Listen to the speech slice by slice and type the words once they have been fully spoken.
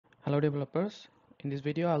Hello developers, in this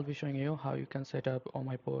video I'll be showing you how you can set up Oh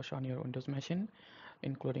My Posh on your Windows machine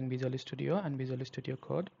including Visual Studio and Visual Studio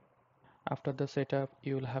Code. After the setup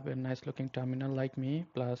you will have a nice looking terminal like me,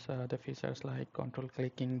 plus the features like control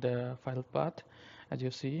clicking the file path as you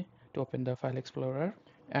see to open the file explorer,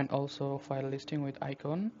 and also file listing with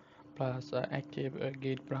icon, plus active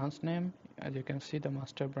git branch name. As you can see, the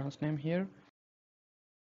master branch name here.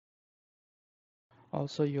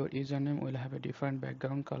 Also your username will have a different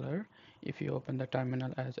background color if you open the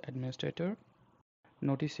terminal as administrator.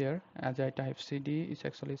 Notice here, as I type cd, it's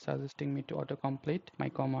actually suggesting me to autocomplete my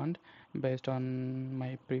command based on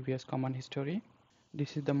my previous command history.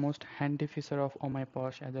 This is the most handy feature of Oh My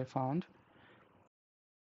Posh as I found.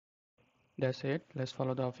 That's it. Let's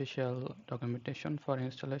follow the official documentation for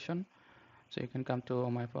installation. So you can come to Oh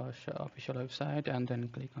My Posh official website and then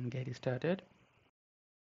click on get started.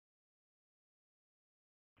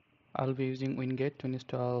 I'll be using Wingate to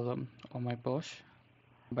install Oh My Posh.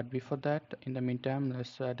 But before that, in the meantime,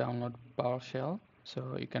 let's download PowerShell.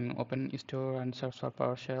 So you can open store and search for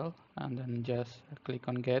PowerShell and then just click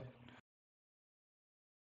on get.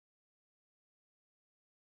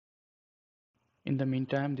 In the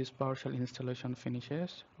meantime, this PowerShell installation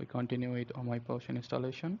finishes. We continue with Oh My Posh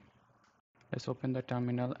installation. Let's open the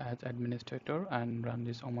terminal as administrator and run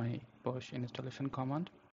this Oh My Posh installation command.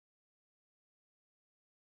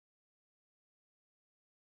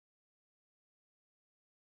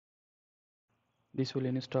 This will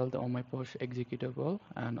install the Oh My Posh executable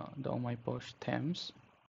and the Oh My Posh themes.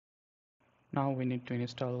 Now we need to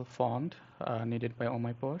install font needed by Oh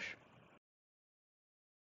My Posh.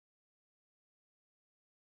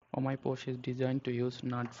 Oh My Posh is designed to use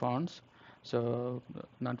NUT fonts. So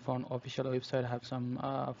NUT font official website have some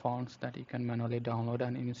fonts that you can manually download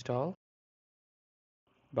and install.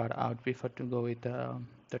 But I would prefer to go with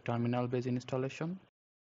the terminal based installation.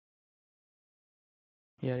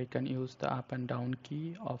 Here you can use the up and down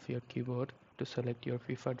key of your keyboard to select your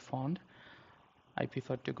preferred font. I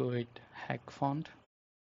prefer to go with Hack font.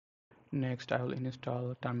 Next I will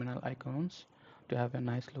install terminal icons to have a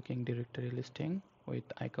nice looking directory listing with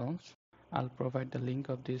icons. I'll provide the link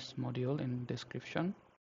of this module in description.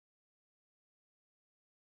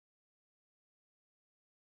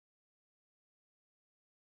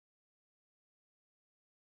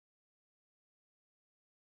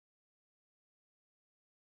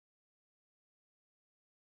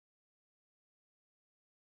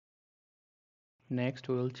 Next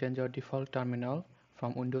we will change our default terminal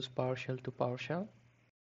from Windows PowerShell to PowerShell.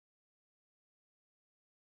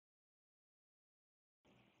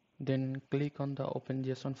 Then click on the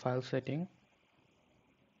OpenJSON file setting.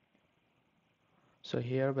 So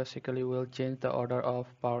here basically we'll change the order of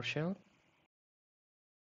PowerShell.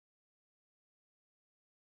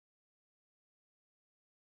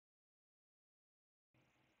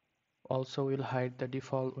 Also we'll hide the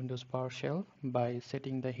default Windows PowerShell by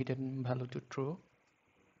setting the hidden value to true.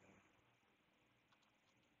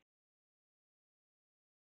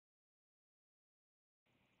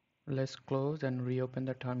 Let's close and reopen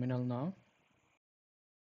the terminal now.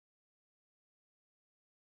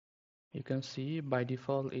 You can see by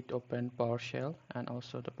default it opened PowerShell and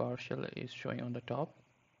also the PowerShell is showing on the top.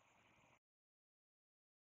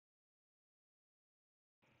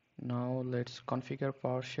 Now let's configure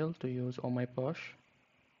PowerShell to use Oh My Posh.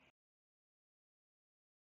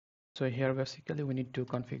 So here basically we need to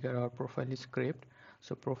configure our profile script.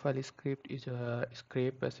 So profile script is a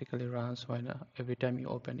script basically runs when every time you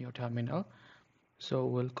open your terminal. So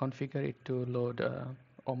we'll configure it to load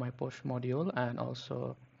Oh My Posh module and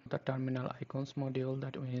also the terminal icons module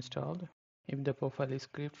that we installed. If the profile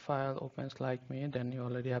script file opens like me, then you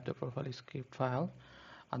already have the profile script file.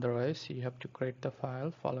 Otherwise you have to create the file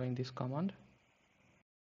following this command.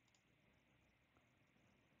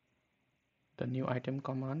 The new item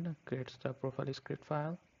command creates the profile script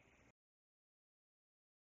file.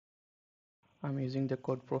 I'm using the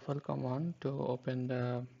code profile command to open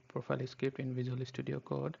the profile script in Visual Studio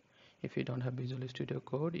Code. If you don't have Visual Studio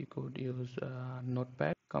Code, you could use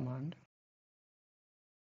Notepad command.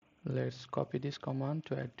 Let's copy this command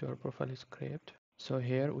to add to our profile script. So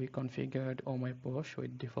here we configured Oh My Posh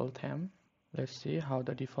with default theme. Let's see how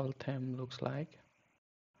the default theme looks like.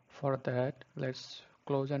 For that, let's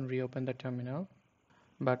close and reopen the terminal.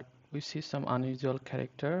 But we see some unusual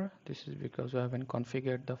character. This is because we haven't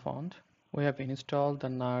configured the font. We have installed the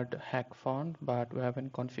NARD hack font, but we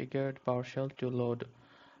haven't configured PowerShell to load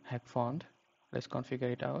hack font. Let's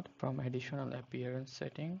configure it out from additional appearance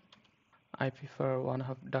setting. I prefer one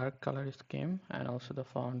of dark color scheme and also the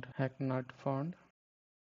font hack NARD font.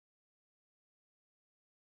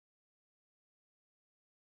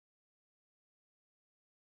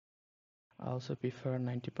 I also prefer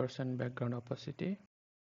 90% background opacity.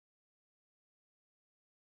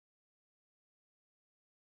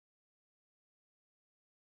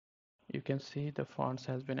 You can see the fonts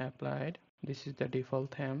has been applied. This is the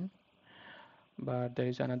default theme, but there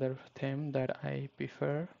is another theme that I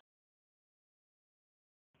prefer.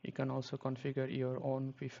 You can also configure your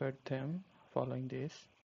own preferred theme following this.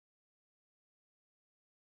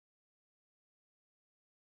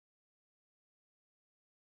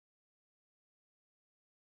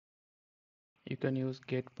 You can use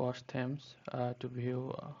get posh themes to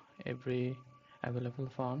view every available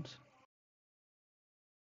fonts.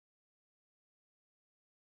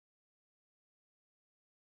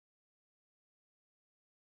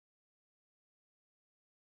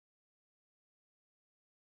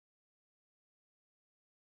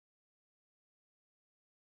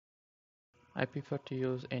 I prefer to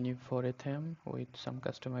use any for a theme with some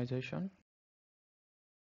customization.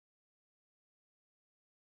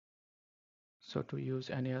 So to use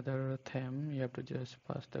any other theme, you have to just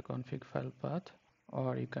pass the config file path,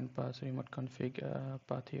 or you can pass remote config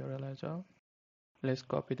path URL as well. Let's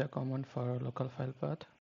copy the command for local file path.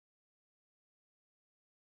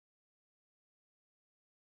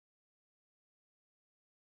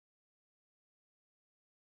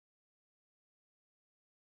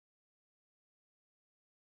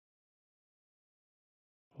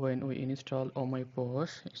 When we install Oh My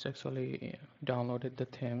Posh, it's actually downloaded the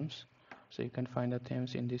themes. So you can find the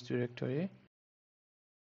themes in this directory.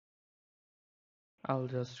 I'll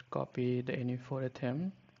just copy the any4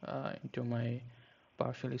 theme into my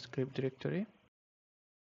PowerShell script directory.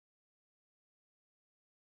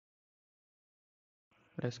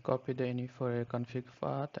 Let's copy the any4 config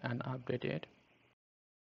path and update it.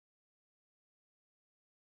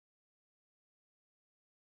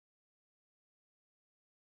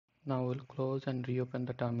 Now we'll close and reopen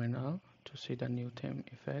the terminal to see the new theme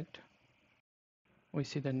effect. We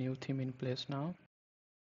see the new theme in place now.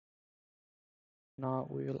 Now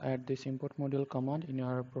we will add this import module command in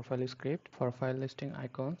our profile script for file listing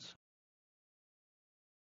icons.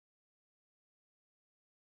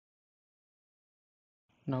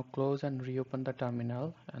 Now close and reopen the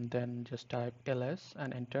terminal and then just type ls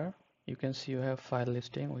and enter. You can see you have file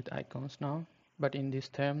listing with icons now. But in this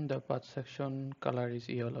theme the path section color is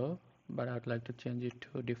yellow, but I'd like to change it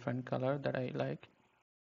to a different color that I like.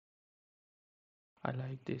 I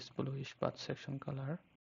like this bluish path section color.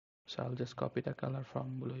 So I'll just copy the color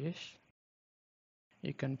from bluish.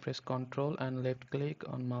 You can press Ctrl and left click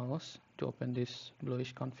on mouse to open this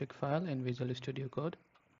bluish config file in Visual Studio Code.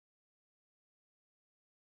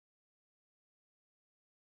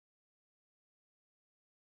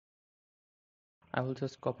 I will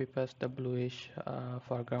just copy paste the bluish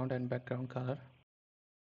foreground and background color.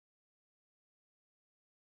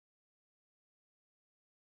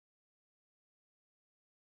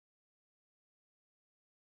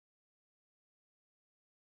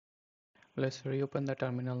 Let's reopen the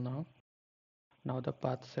terminal now. Now the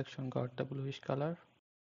path section got the bluish color.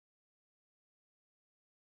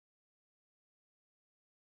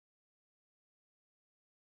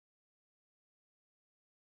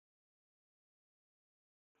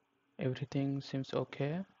 Everything seems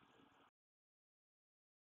okay.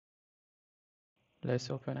 Let's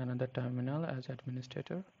open another terminal as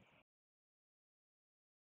administrator.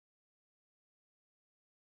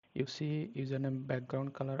 You see username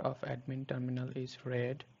background color of admin terminal is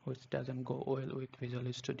red, which doesn't go well with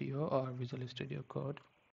Visual Studio or Visual Studio Code.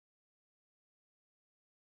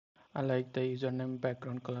 I like the username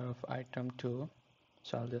background color of item too,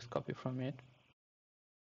 so I'll just copy from it.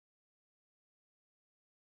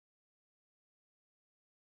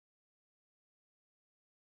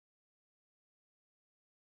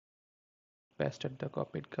 Pasted the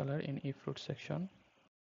copied color in ifruit section.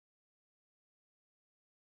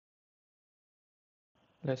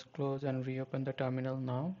 Let's close and reopen the terminal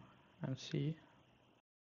now and see.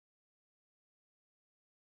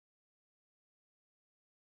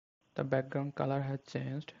 The background color has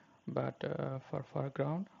changed, but for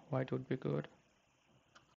foreground, white would be good.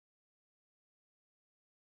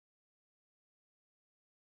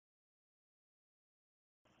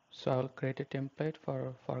 So I'll create a template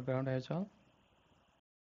for foreground as well.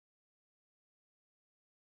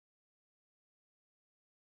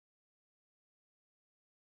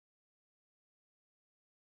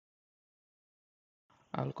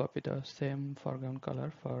 I'll copy the same foreground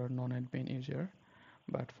color for non-admin user,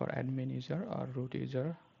 but for admin user or root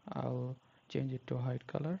user, I'll change it to white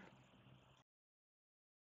color.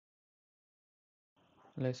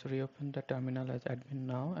 Let's reopen the terminal as admin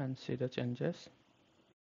now and see the changes.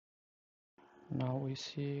 Now we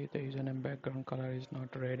see the username background color is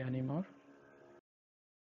not red anymore.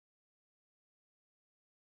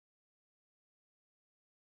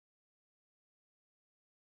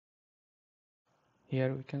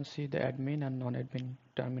 Here we can see the admin and non-admin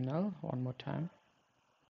terminal one more time.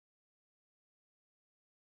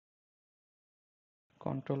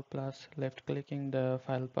 Control plus left clicking the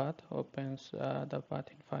file path opens the path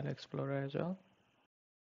in File Explorer as well.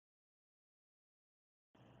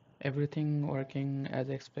 Everything working as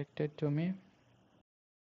expected to me.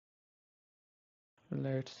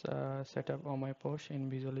 Let's set up Oh My Posh in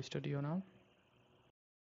Visual Studio now.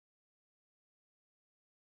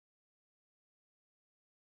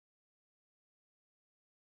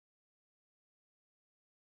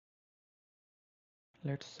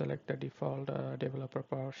 Let's select the default developer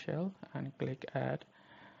PowerShell and click Add.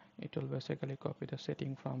 It will basically copy the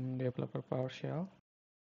setting from developer PowerShell.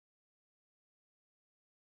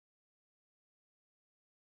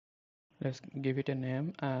 Let's give it a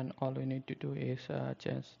name, and all we need to do is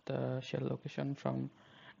change the shell location from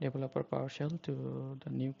developer PowerShell to the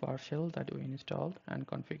new PowerShell that we installed and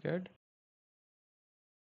configured.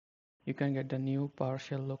 You can get the new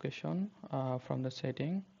PowerShell location from the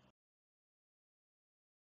setting.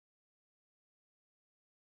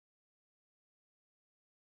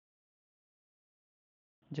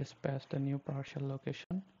 Just paste the new PowerShell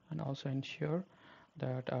location and also ensure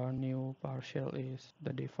that our new PowerShell is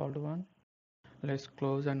the default one. Let's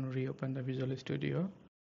close and reopen the Visual Studio.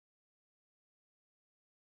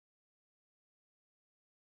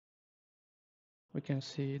 We can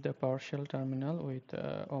see the PowerShell terminal with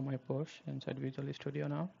Oh My Posh inside Visual Studio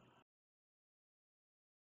now.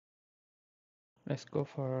 Let's go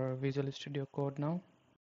for Visual Studio Code now.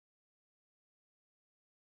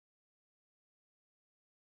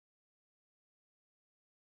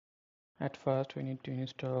 At first, we need to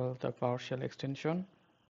install the PowerShell extension.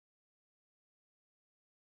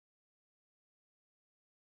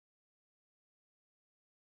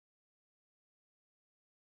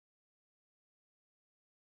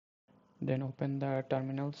 Then open the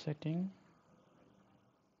terminal setting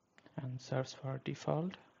and search for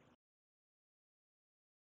default.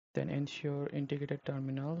 Then ensure integrated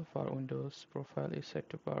terminal for Windows profile is set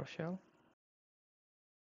to PowerShell.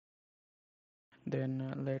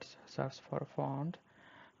 Then let's search for font,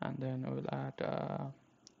 and then we'll add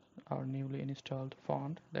our newly installed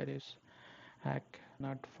font, that is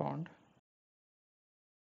Hacknut font.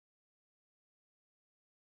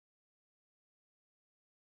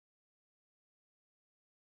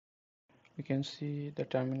 We can see the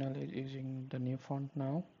terminal is using the new font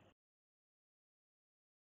now.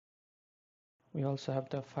 We also have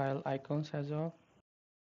the file icons as well.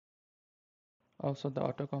 Also the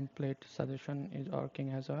autocomplete suggestion is working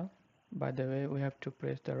as well. By the way, we have to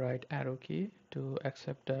press the right arrow key to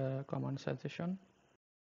accept the command suggestion.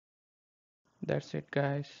 That's it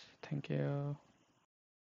guys. Thank you.